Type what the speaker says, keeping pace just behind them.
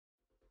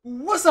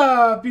What's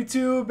up,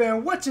 YouTube,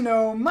 and what you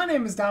know? My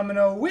name is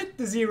Domino with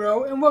the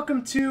Zero, and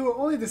welcome to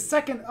only the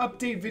second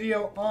update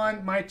video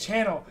on my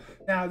channel.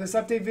 Now, this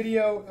update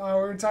video,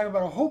 we're going to talk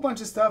about a whole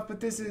bunch of stuff, but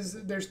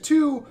there's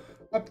two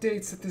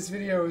updates that this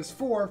video is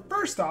for.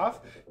 First off,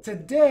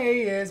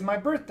 today is my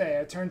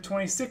birthday. I turned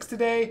 26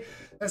 today.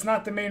 That's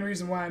not the main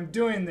reason why I'm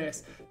doing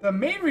this. The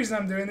main reason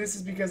I'm doing this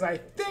is because I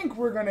think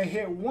we're going to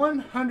hit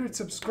 100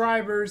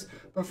 subscribers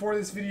before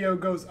this video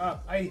goes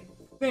up. I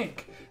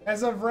think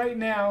as of right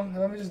now,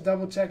 let me just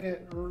double check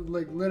it,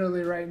 like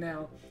literally right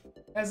now.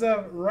 As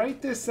of right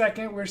this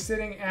second, we're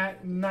sitting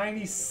at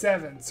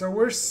 97. So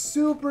we're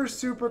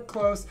super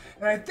close,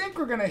 and I think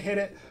we're gonna hit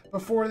it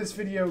before this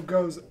video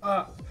goes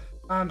up.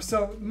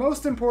 So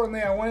most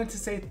importantly, I wanted to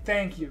say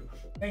thank you.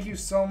 Thank you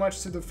so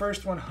much to the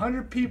first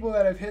 100 people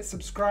that have hit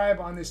subscribe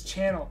on this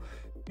channel.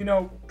 You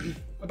know,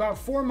 about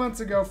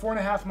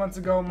 4.5 months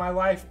ago, my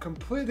life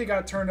completely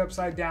got turned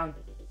upside down.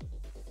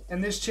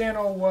 And this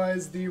channel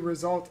was the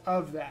result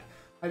of that.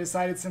 I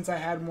decided since I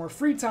had more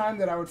free time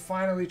that I would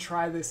finally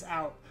try this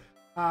out.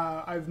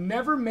 I've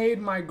never made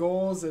my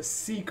goals a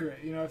secret.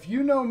 You know, if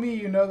you know me,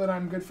 you know that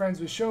I'm good friends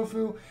with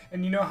Shofu,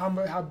 and you know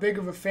how big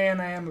of a fan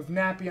I am of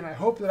Nappy, and I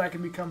hope that I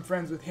can become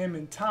friends with him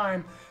in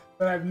time.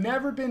 But I've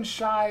never been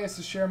shy as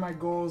to share my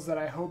goals that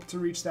I hope to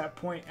reach that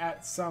point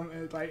at some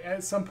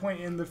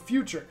point in the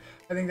future.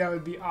 I think that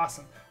would be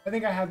awesome. I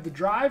think I have the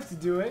drive to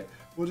do it.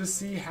 We'll just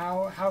see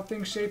how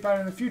things shape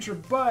out in the future.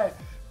 But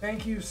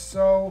thank you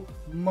so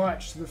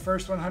much to the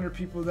first 100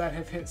 people that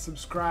have hit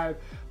subscribe.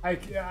 I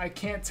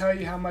can't tell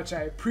you how much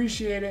I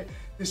appreciate it.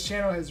 This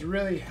channel has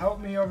really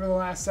helped me over the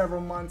last several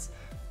months.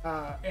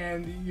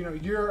 And you know,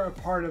 you're a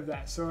part of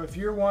that. So if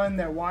you're one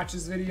that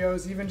watches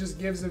videos, even just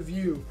gives a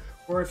view,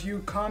 or if you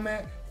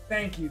comment,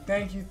 thank you.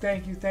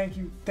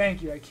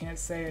 I can't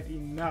say it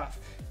enough.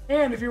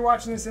 And if you're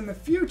watching this in the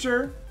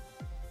future,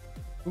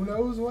 who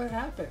knows what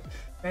happened?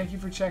 Thank you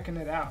for checking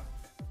it out.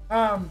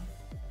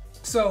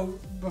 So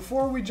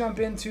before we jump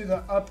into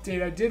the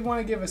update, I did want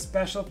to give a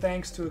special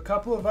thanks to a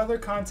couple of other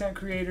content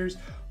creators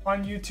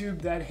on YouTube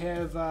that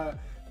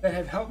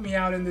have helped me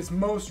out in this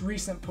most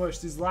recent push,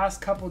 these last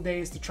couple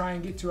days to try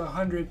and get to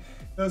 100.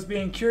 Those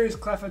being Curious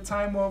Cleffa,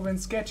 Time Woven,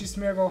 Sketchy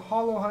Smeargle,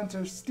 Hollow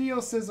Hunter, Steel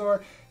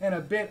Scizor, and A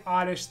Bit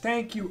Oddish.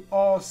 Thank you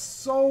all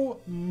so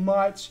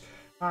much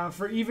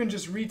for even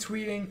just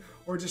retweeting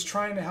or just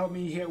trying to help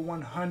me hit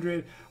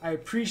 100. I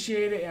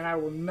appreciate it, and I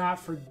will not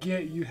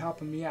forget you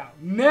helping me out.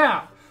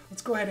 Now,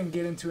 let's go ahead and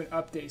get into an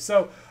update.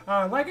 So,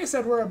 like I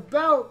said, we're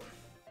about,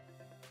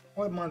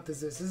 what month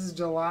is this? This is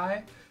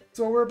July.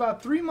 So we're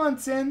about 3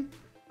 months in.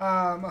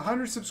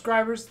 100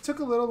 subscribers. Took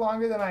a little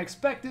longer than I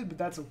expected, but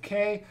that's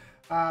okay.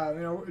 You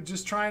know,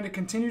 just trying to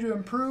continue to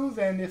improve,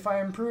 and if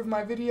I improve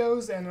my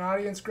videos and an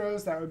audience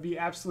grows, that would be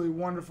absolutely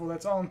wonderful.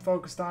 That's all I'm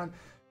focused on.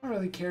 I don't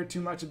really care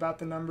too much about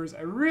the numbers.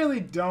 I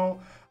really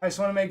don't. I just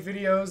want to make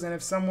videos, and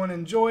if someone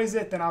enjoys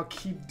it, then I'll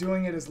keep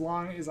doing it as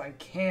long as I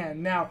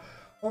can. Now,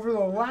 over the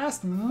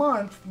last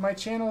month, my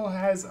channel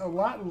has a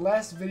lot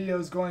less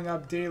videos going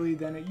up daily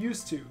than it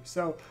used to.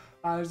 So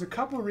there's a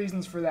couple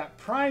reasons for that.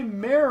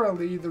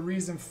 Primarily, the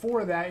reason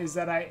for that is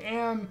that I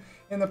am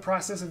in the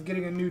process of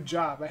getting a new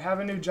job. I have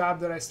a new job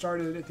that I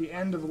started at the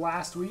end of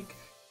last week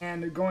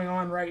and going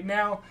on right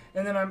now,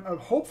 and then I'm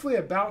hopefully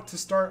about to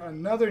start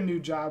another new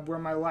job where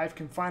my life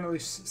can finally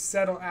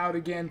settle out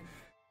again.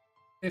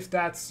 If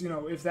that's, you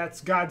know, if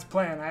that's God's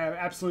plan, I have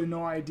absolutely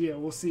no idea.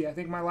 We'll see. I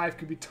think my life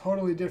could be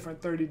totally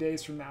different 30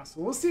 days from now,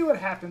 so we'll see what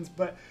happens.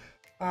 But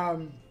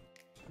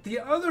the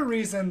other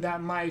reason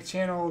that my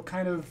channel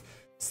kind of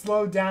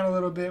slowed down a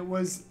little bit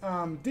was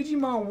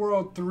Digimon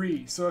World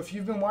 3. So if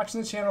you've been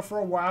watching the channel for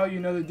a while, you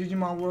know that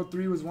Digimon World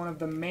 3 was one of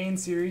the main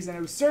series, and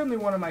it was certainly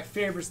one of my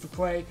favorites to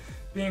play,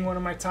 being one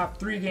of my top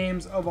 3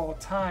 games of all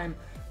time.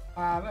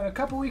 And a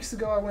couple weeks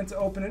ago I went to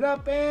open it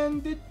up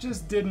and it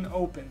just didn't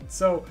open.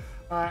 So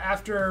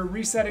after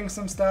resetting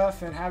some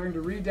stuff and having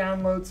to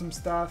re-download some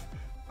stuff,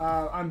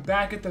 I'm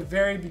back at the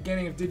very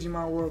beginning of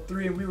Digimon World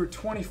 3, and we were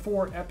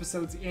 24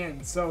 episodes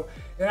in. So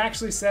it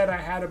actually said I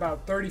had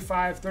about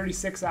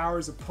 36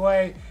 hours of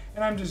play,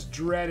 and I'm just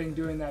dreading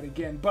doing that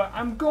again. But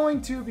I'm going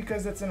to,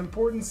 because it's an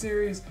important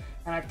series,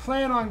 and I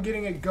plan on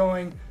getting it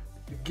going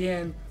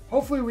again.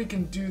 Hopefully we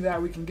can do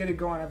that, we can get it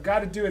going. I've got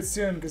to do it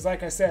soon, because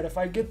like I said, if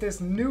I get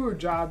this newer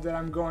job that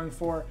I'm going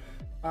for,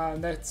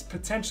 that's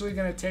potentially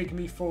going to take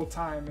me full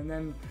time, and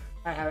then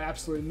I have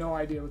absolutely no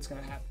idea what's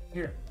going to happen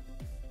here.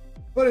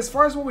 But as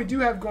far as what we do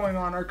have going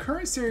on, our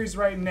current series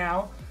right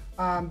now,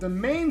 the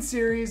main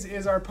series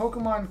is our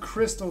Pokemon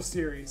Crystal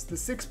series. The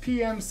 6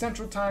 p.m.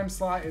 Central Time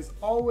slot is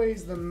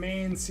always the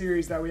main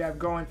series that we have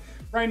going.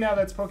 Right now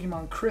that's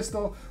Pokemon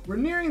Crystal. We're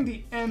nearing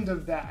the end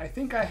of that. I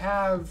think I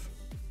have,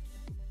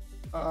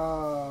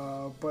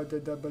 how many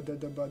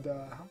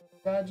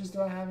badges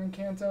do I have in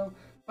Kanto?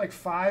 Like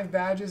 5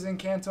 badges in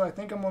Kanto. I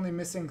think I'm only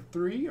missing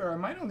 3, or I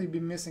might only be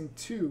missing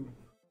 2.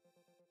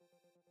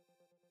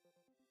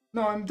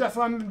 No, I'm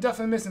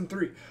definitely missing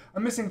 3.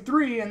 I'm missing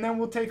 3, and then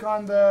we'll take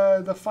on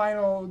the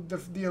final,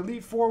 the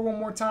Elite Four one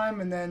more time,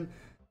 and then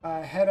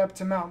head up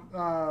to Mount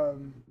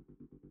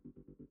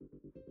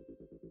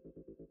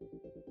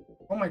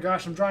Oh my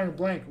gosh, I'm drawing a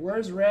blank.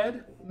 Where's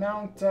red?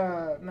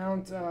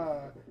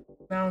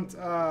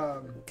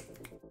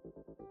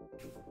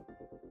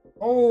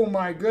 Oh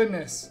my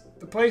goodness.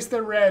 The place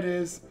that red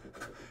is.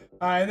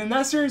 And then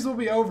that series will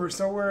be over.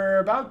 So we're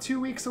about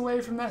 2 weeks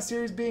away from that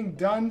series being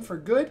done for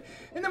good.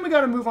 And then we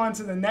got to move on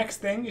to the next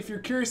thing. If you're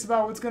curious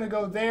about what's going to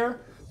go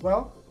there,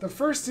 well, the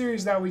first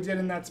series that we did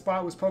in that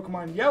spot was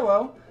Pokemon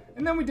Yellow.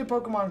 And then we did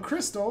Pokemon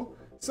Crystal.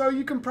 So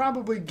you can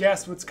probably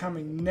guess what's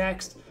coming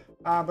next.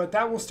 But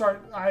that will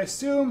start, I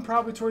assume,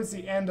 probably towards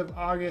the end of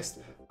August.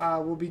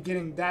 We'll be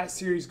getting that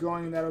series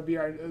going, and that'll be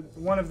our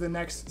one of the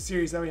next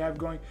series that we have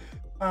going.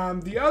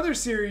 The other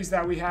series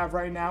that we have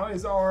right now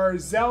is our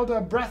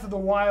Zelda Breath of the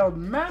Wild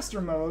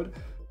Master Mode,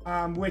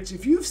 which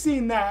if you've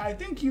seen that, I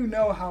think you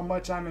know how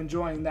much I'm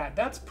enjoying that.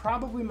 That's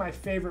probably my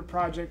favorite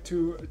project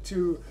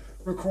to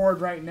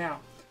record right now.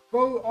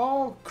 Both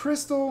all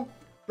Crystal,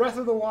 Breath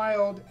of the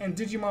Wild, and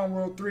Digimon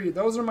World 3.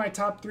 Those are my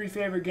top 3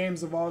 favorite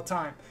games of all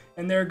time.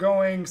 And they're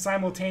going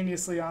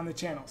simultaneously on the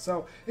channel.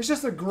 So it's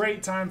just a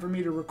great time for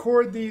me to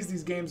record these.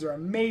 These games are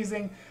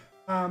amazing.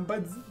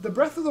 But the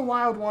Breath of the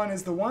Wild one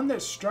is the one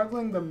that's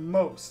struggling the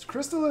most.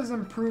 Crystal is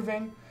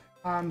improving.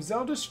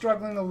 Zelda's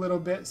struggling a little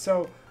bit.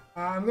 So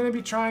I'm going to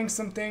be trying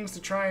some things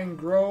to try and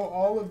grow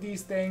all of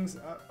these things.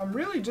 I'm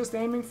really just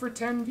aiming for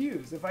 10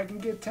 views. If I can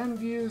get 10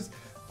 views,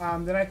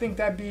 then I think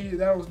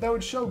that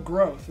would show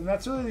growth. And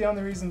that's really the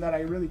only reason that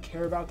I really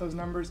care about those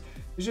numbers,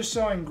 is just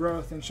showing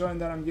growth and showing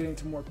that I'm getting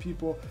to more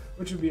people,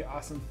 which would be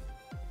awesome.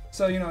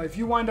 So, you know, if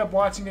you wind up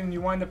watching it and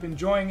you wind up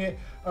enjoying it,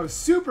 I would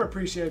super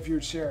appreciate if you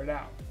would share it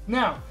out.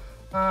 Now,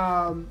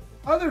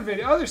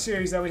 other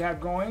series that we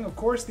have going, of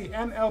course, the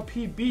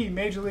MLPB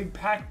Major League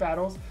Pack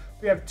Battles.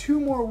 We have 2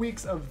 more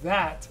weeks of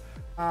that.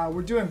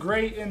 We're doing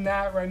great in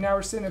that. Right now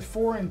we're sitting at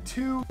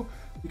 4-2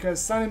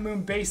 because Sun and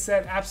Moon base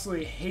set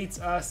absolutely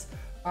hates us.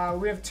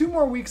 We have 2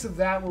 more weeks of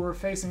that where we're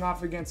facing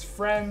off against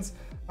friends.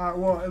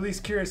 Well, at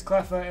least Curious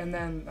Cleffa, and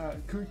then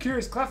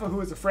Curious Cleffa,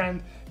 who is a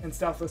friend, and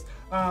Stealthless.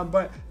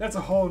 But that's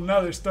a whole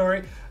nother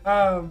story.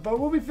 But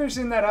we'll be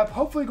finishing that up,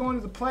 hopefully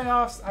going to the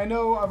playoffs. I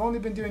know I've only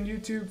been doing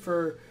YouTube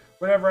for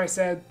whatever I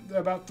said,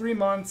 about 3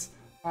 months.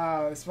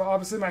 It's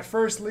obviously my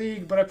first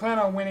league, but I plan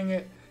on winning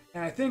it,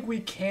 and I think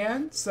we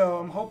can. So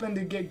I'm hoping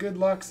to get good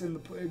luck in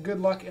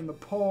the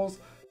polls.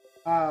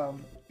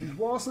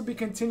 We'll also be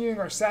continuing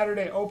our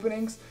Saturday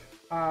openings.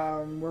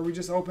 Where we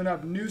just open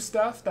up new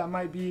stuff that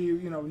might be,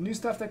 you know, new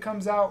stuff that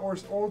comes out or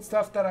old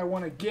stuff that I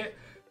want to get.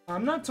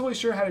 I'm not totally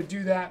sure how to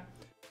do that.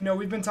 You know,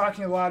 we've been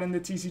talking a lot in the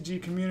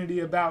TCG community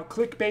about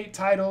clickbait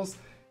titles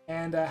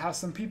and how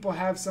some people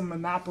have some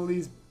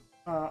monopolies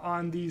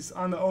on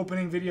the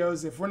opening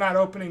videos. If we're not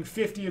opening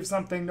 50 of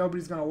something,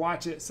 nobody's going to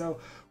watch it.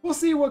 So we'll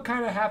see what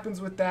kind of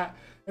happens with that.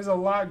 There's a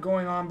lot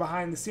going on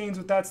behind the scenes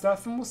with that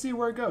stuff, and we'll see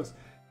where it goes.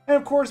 And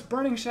of course,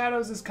 Burning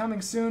Shadows is coming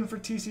soon for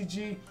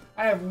TCG.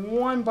 I have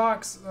 1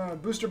 box,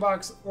 booster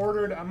box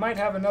ordered. I might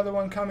have another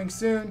one coming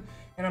soon,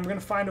 and I'm going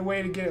to find a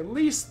way to get at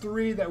least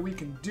 3 that we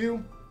can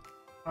do.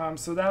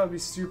 So that'll be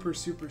super,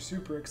 super,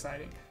 super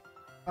exciting.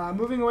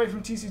 Moving away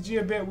from TCG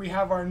a bit, we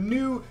have our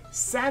new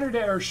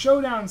Saturday or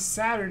Showdown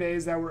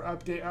Saturdays that we're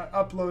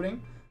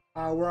uploading,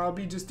 where I'll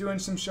be just doing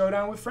some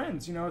Showdown with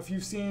friends. You know, if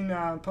you've seen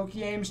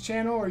Pokeaim's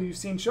channel, or you've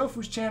seen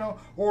Shofu's channel,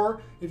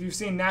 or if you've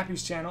seen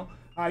Nappy's channel,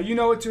 you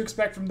know what to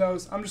expect from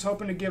those. I'm just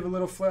hoping to give a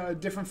little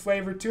different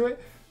flavor to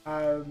it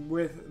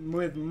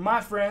with my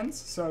friends.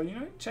 So, you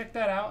know, check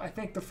that out. I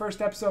think the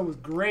first episode was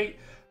great.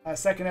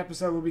 Second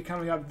episode will be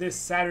coming up this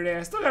Saturday.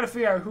 I still got to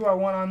figure out who I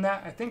want on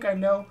that. I think I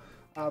know,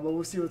 but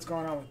we'll see what's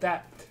going on with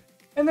that.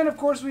 And then, of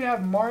course, we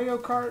have Mario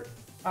Kart,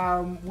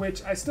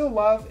 which I still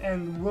love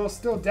and will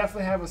still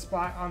definitely have a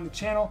spot on the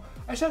channel.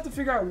 I just have to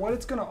figure out what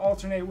it's going to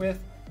alternate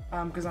with,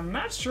 because I'm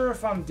not sure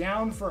if I'm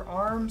down for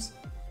ARMS.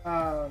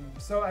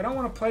 So I don't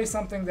want to play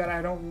something that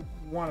I don't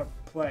want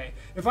to play.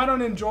 If I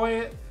don't enjoy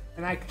it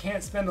and I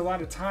can't spend a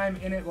lot of time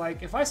in it,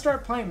 like if I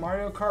start playing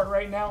Mario Kart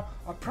right now,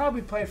 I'll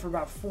probably play it for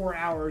about 4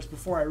 hours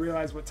before I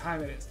realize what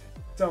time it is.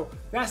 So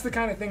that's the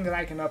kind of thing that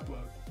I can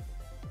upload.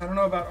 I don't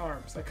know about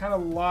ARMS. I kind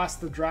of lost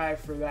the drive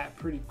for that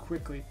pretty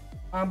quickly.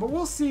 But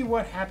we'll see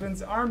what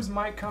happens. ARMS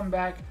might come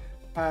back.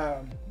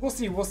 We'll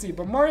see.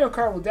 But Mario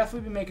Kart will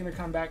definitely be making a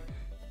comeback.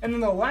 And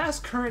then the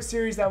last current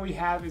series that we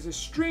have is a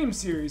stream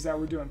series that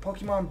we're doing,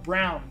 Pokemon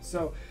Brown.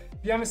 So if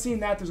you haven't seen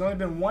that, there's only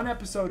been 1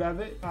 episode of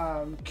it.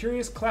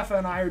 Curious Cleffa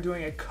and I are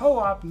doing a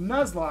co-op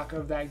Nuzlocke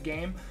of that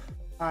game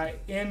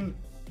in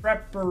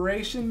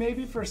preparation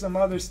maybe for some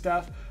other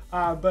stuff.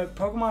 But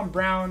Pokemon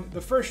Brown,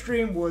 the first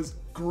stream was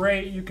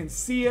great. You can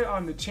see it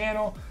on the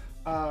channel.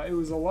 It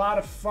was a lot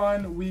of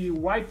fun. We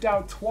wiped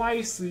out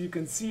twice, so you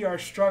can see our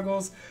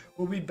struggles.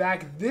 We'll be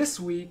back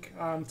this week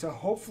to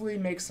hopefully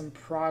make some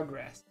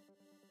progress.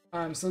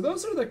 So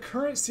those are the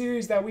current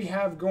series that we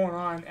have going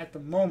on at the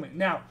moment.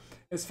 Now,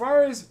 as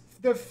far as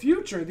the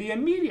future, the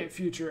immediate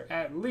future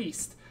at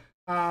least,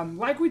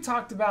 like we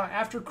talked about,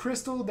 after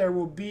Crystal, there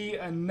will be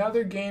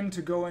another game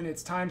to go in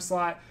its time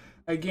slot.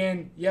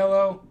 Again,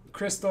 Yellow,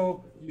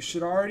 Crystal, you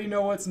should already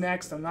know what's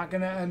next. I'm not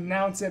going to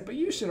announce it, but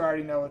you should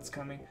already know what's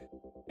coming.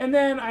 And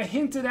then I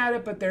hinted at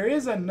it, but there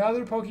is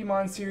another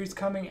Pokemon series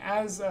coming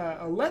as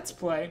a Let's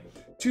Play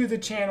to the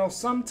channel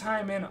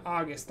sometime in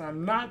August.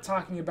 I'm not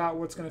talking about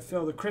what's going to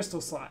fill the crystal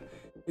slot.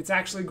 It's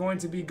actually going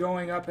to be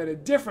going up at a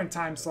different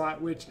time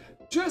slot, which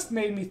just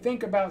made me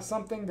think about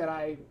something that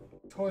I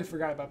totally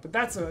forgot about. But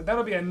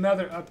that'll be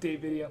another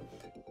update video.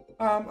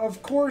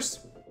 Of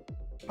course,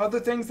 other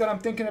things that I'm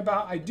thinking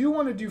about, I do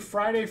want to do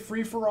Friday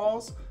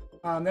free-for-alls.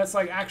 That's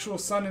like actual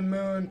Sun and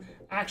Moon,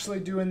 actually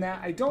doing that.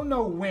 I don't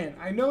know when.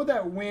 I know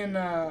that when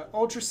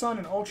Ultra Sun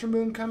and Ultra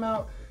Moon come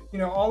out, you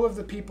know, all of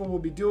the people will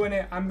be doing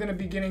it. I'm going to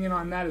be getting in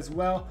on that as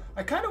well.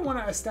 I kind of want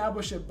to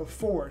establish it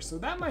before, so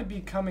that might be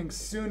coming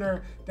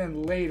sooner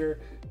than later.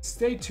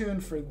 Stay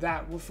tuned for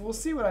that. We'll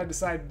see what I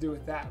decide to do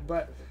with that.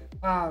 But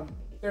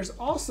there's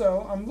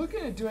also, I'm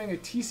looking at doing a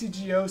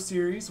TCGO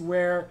series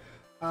where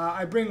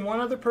I bring one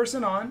other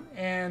person on,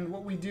 and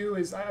what we do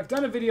is, I've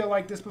done a video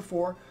like this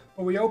before,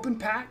 but we open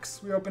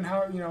packs. We open,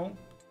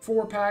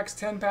 4 packs,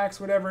 10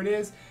 packs, whatever it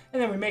is,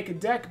 and then we make a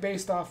deck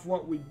based off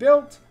what we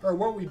built or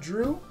what we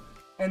drew,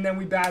 and then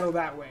we battle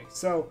that way.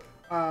 So,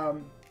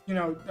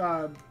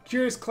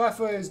 Curious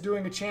Cleffa is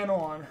doing a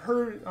channel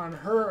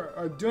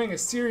doing a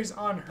series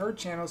on her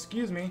channel,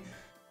 excuse me.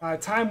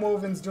 Time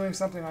Woven's doing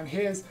something on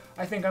his.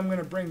 I think I'm going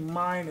to bring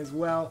mine as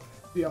well.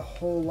 Be a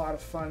whole lot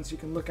of fun, so you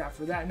can look out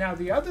for that. Now,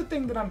 the other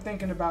thing that I'm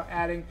thinking about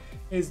adding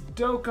is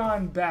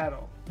Dokkan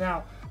Battle.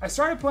 Now, I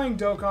started playing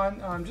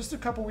Dokkan just a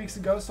couple weeks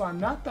ago, so I'm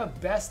not the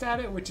best at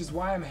it, which is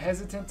why I'm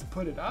hesitant to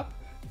put it up.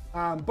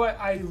 But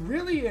I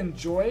really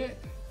enjoy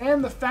it,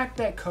 and the fact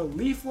that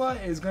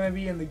Caulifla is going to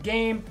be in the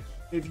game.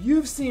 If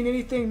you've seen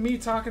anything me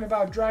talking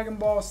about Dragon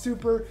Ball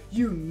Super,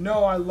 you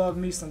know I love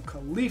me some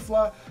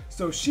Caulifla.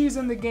 So she's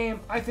in the game.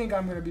 I think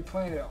I'm going to be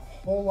playing it a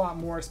whole lot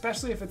more,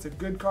 especially if it's a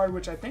good card,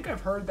 which I think I've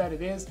heard that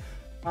it is.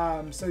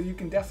 So you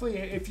can definitely,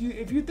 if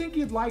you think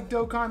you'd like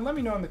Dokkan, let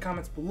me know in the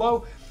comments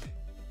below.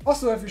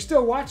 Also, if you're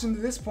still watching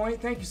to this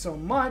point, thank you so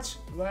much,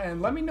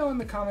 and let me know in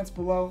the comments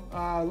below.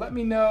 Let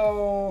me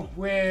know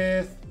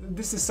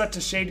this is such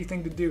a shady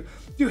thing to do.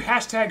 Do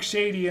hashtag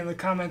shady in the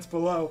comments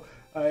below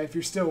if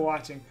you're still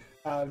watching,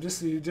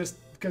 just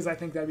because I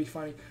think that'd be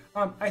funny.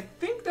 I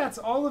think that's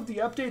all of the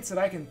updates that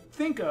I can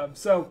think of.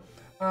 So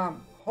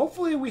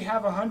hopefully we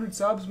have 100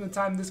 subs by the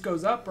time this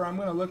goes up, or I'm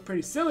going to look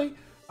pretty silly.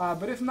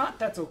 But if not,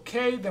 that's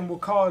okay. Then we'll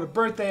call it a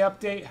birthday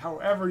update,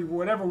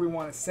 whatever we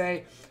want to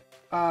say.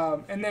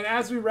 And then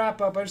as we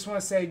wrap up, I just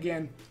want to say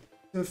again,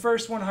 to the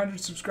first 100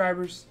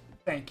 subscribers,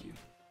 thank you.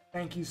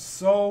 Thank you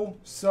so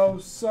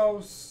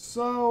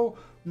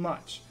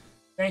much.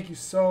 Thank you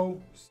so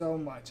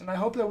much. And I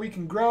hope that we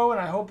can grow, and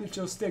I hope that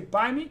you'll stick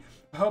by me.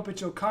 I hope that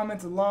you'll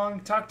comment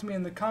along, talk to me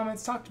in the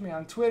comments, talk to me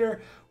on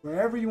Twitter,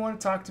 wherever you want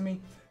to talk to me.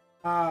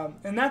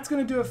 And that's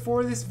going to do it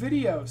for this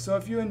video. So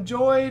if you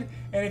enjoyed,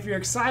 and if you're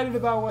excited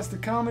about what's to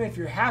come, and if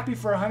you're happy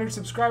for 100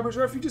 subscribers,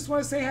 or if you just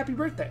want to say happy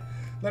birthday,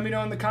 let me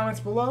know in the comments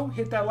below.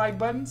 Hit that like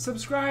button,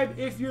 subscribe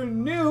if you're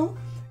new,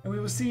 and we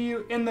will see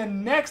you in the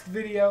next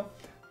video.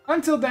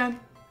 Until then,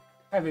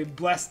 have a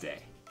blessed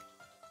day.